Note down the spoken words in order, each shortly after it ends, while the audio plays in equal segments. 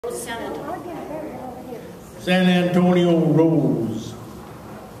San Antonio Rose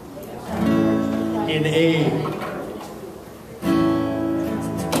in A.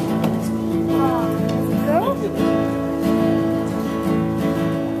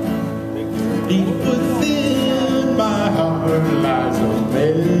 Deep within my heart lies a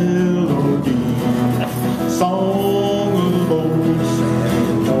melody, song of old San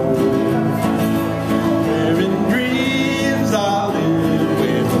Antonio. Where in dreams I live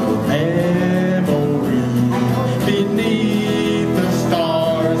with a memory beneath the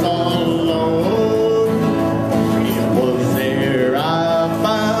stars all alone. It was there I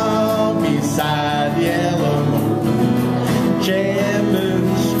found beside the yellow moon,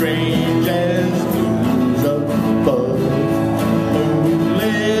 jamming strange as blues above.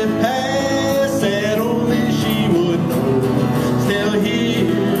 Moonlit past that only she would know. Still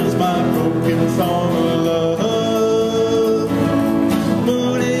hears my broken song of love.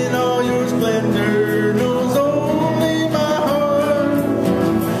 Moon in all your splendor knows only my heart.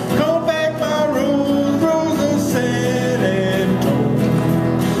 Call back my rose, rose of San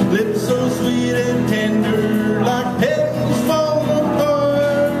Antonio. Lips so sweet and tender, like petals fall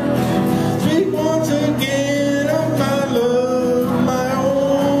apart. Speak once again of my love, my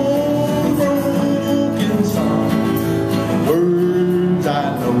own broken song. Words I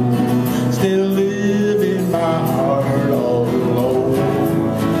know still live in my heart all alone.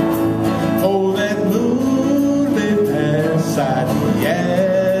 Oh, that moonlit past the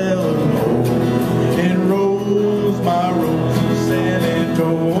Alamo and rose, my rose of San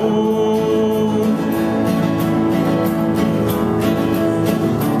Antonio.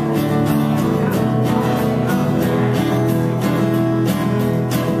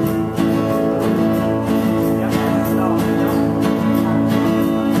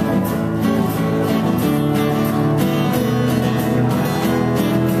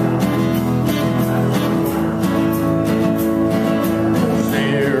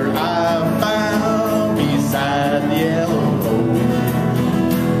 There I found beside the yellow moon,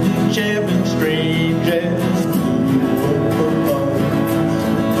 jamming strange as blue above.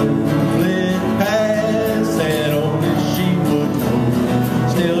 Moonlit past that only she would know.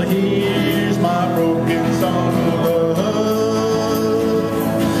 Still hears my broken song of love.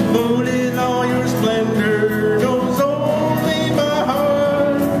 Moon in all your splendor knows only my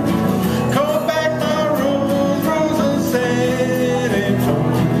heart. Call back my rose, rose of San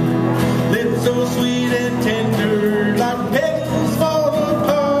Antonio. Lips so sweet and tender, like petals fall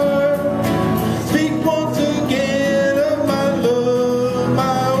apart. Speak once again of my love,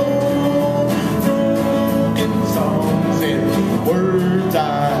 my own broken songs and words I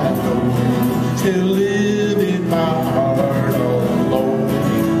know still live in my heart all alone.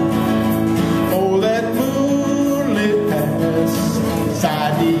 Oh, that moonlit past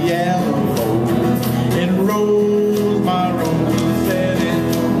beside the yellow and rose, my rose San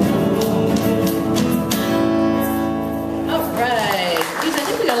Antonio. All right. Geez, I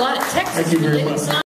think we got a lot of texts. Thank you very much.